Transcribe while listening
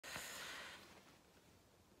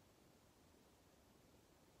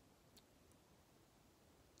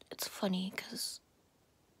It's funny because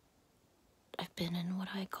I've been in what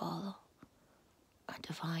I call a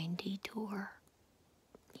divine detour,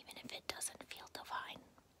 even if it doesn't feel divine,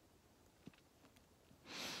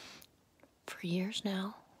 for years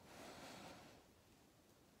now.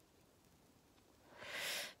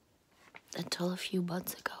 Until a few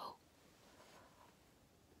months ago,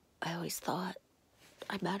 I always thought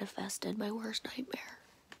I manifested my worst nightmare,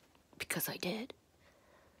 because I did.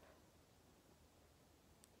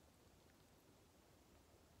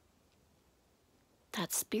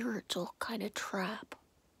 That spiritual kind of trap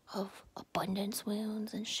of abundance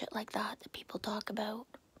wounds and shit like that people talk about.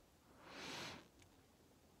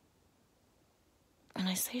 And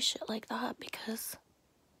I say shit like that because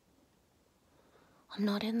I'm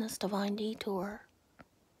not in this divine detour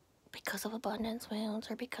because of abundance wounds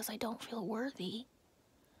or because I don't feel worthy.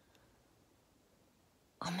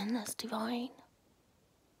 I'm in this divine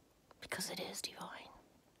because it is divine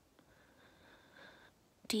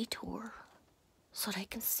detour so that I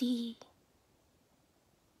can see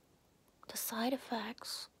the side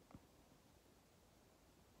effects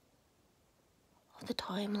of the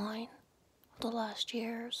timeline of the last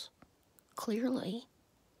years clearly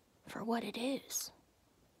for what it is.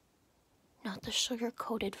 Not the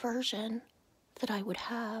sugar-coated version that I would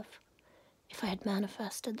have if I had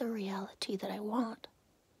manifested the reality that I want,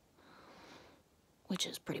 which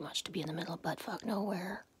is pretty much to be in the middle of buttfuck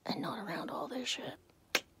nowhere and not around all this shit.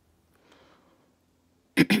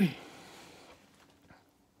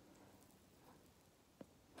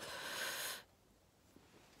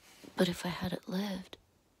 But if I hadn't lived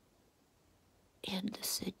in the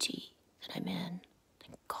city that I'm in,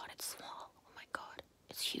 thank God it's small, oh my God,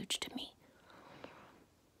 it's huge to me,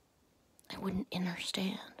 I wouldn't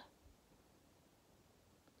understand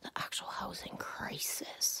the actual housing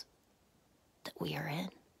crisis that we are in.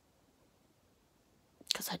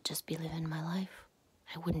 Because I'd just be living my life.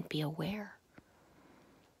 I wouldn't be aware.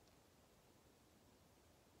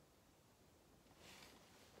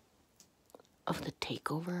 Of the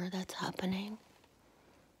takeover that's happening.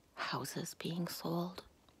 Houses being sold,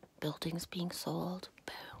 buildings being sold,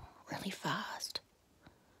 boom, really fast.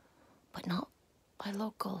 But not by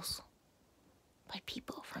locals, by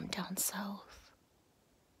people from down south.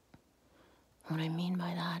 What I mean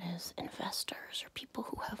by that is investors or people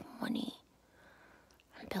who have money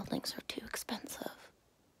and buildings are too expensive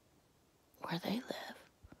where they live.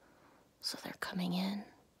 So they're coming in,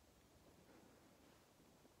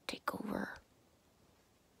 take over,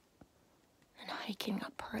 and hiking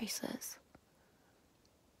up prices.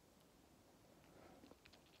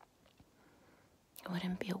 I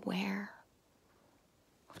wouldn't be aware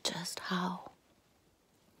of just how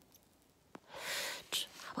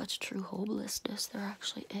much true homelessness there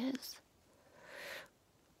actually is.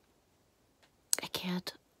 I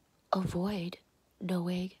can't avoid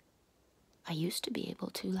knowing. I used to be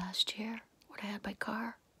able to last year when I had my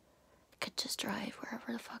car. I could just drive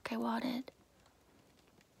wherever the fuck I wanted.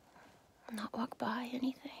 Not walk by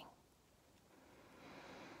anything.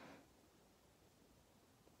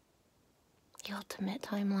 The ultimate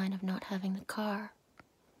timeline of not having the car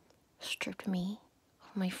stripped me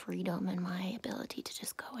of my freedom and my ability to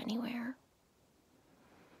just go anywhere.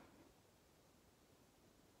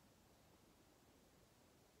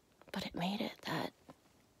 But it made it that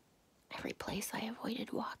every place I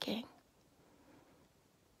avoided walking,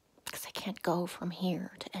 because I can't go from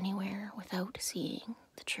here to anywhere without seeing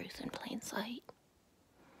the truth in plain sight.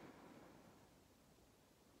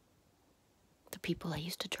 The people I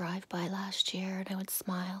used to drive by last year and I would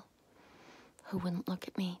smile, who wouldn't look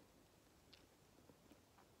at me.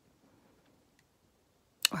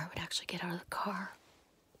 Or I would actually get out of the car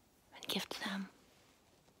and gift them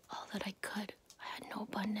all that I could. I had no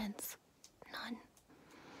abundance, none.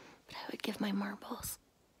 But I would give my marbles.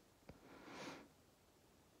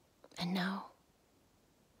 And now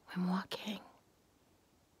I'm walking.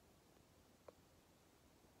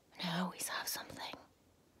 And I always have something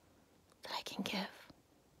that I can give.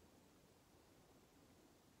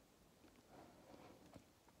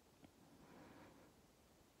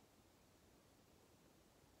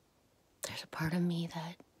 There's a part of me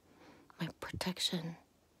that my protection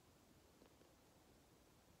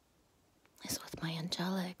is with my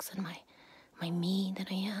angelics and my me that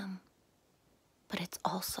I am. But it's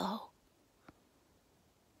also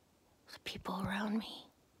the people around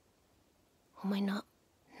me who might not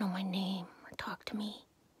know my name or talk to me,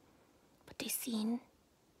 but they see,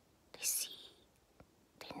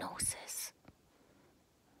 they know this.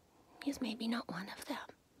 He's maybe not one of them.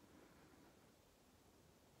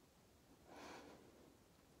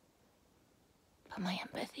 But my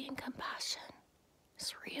empathy and compassion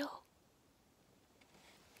is real.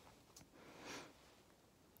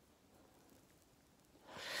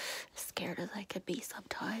 As scared as I could be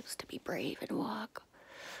sometimes to be brave and walk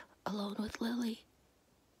alone with Lily.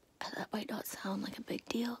 And that might not sound like a big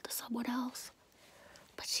deal to someone else,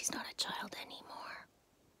 but she's not a child anymore.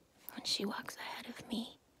 When she walks ahead of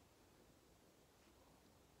me,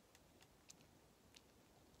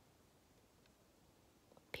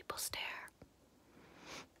 people stare.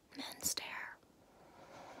 Men stare.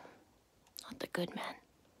 Not the good men,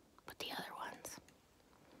 but the other ones.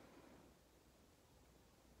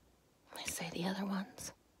 I say the other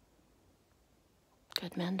ones.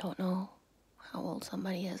 Good men don't know how old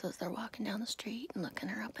somebody is as they're walking down the street and looking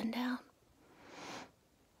her up and down.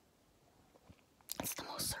 It's the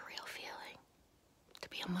most surreal feeling to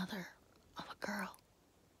be a mother of a girl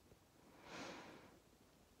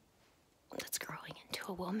that's growing into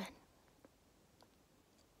a woman.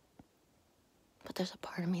 But there's a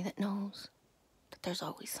part of me that knows that there's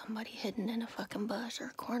always somebody hidden in a fucking bush or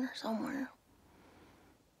a corner somewhere.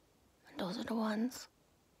 And those are the ones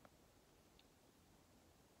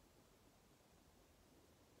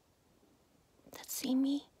that see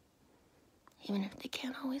me, even if they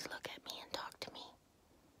can't always look at me and talk to me.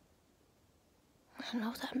 I don't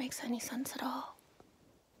know if that makes any sense at all.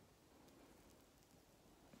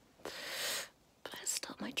 But it's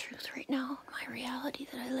still my truth right now, my reality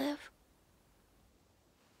that I live.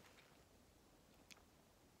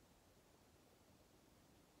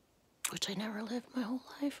 Which I never lived my whole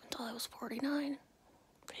life until I was 49,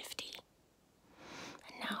 50.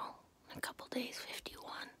 And now, in a couple days, 51.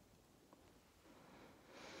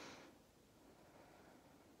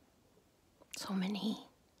 So many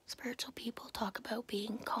spiritual people talk about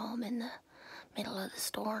being calm in the middle of the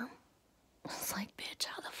storm. It's like, bitch,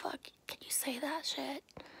 how the fuck can you say that shit?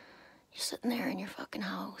 You're sitting there in your fucking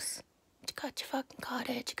house. You got your fucking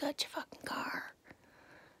cottage, you got your fucking car.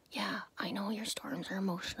 Yeah, I know your storms are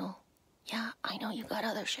emotional. Yeah, I know you got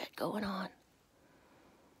other shit going on.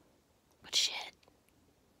 But shit.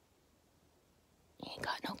 You ain't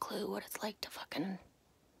got no clue what it's like to fucking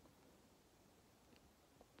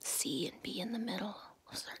see and be in the middle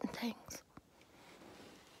of certain things.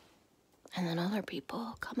 And then other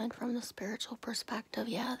people coming from the spiritual perspective,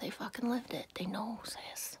 yeah, they fucking lived it. They know,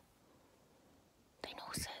 sis. They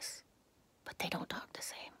know, sis. But they don't talk the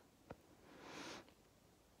same.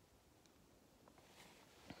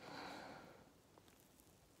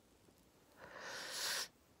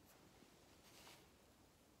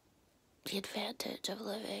 The advantage of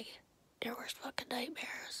living your worst fucking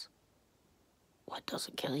nightmares. What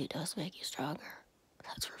doesn't kill you does make you stronger.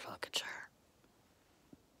 That's for fucking sure.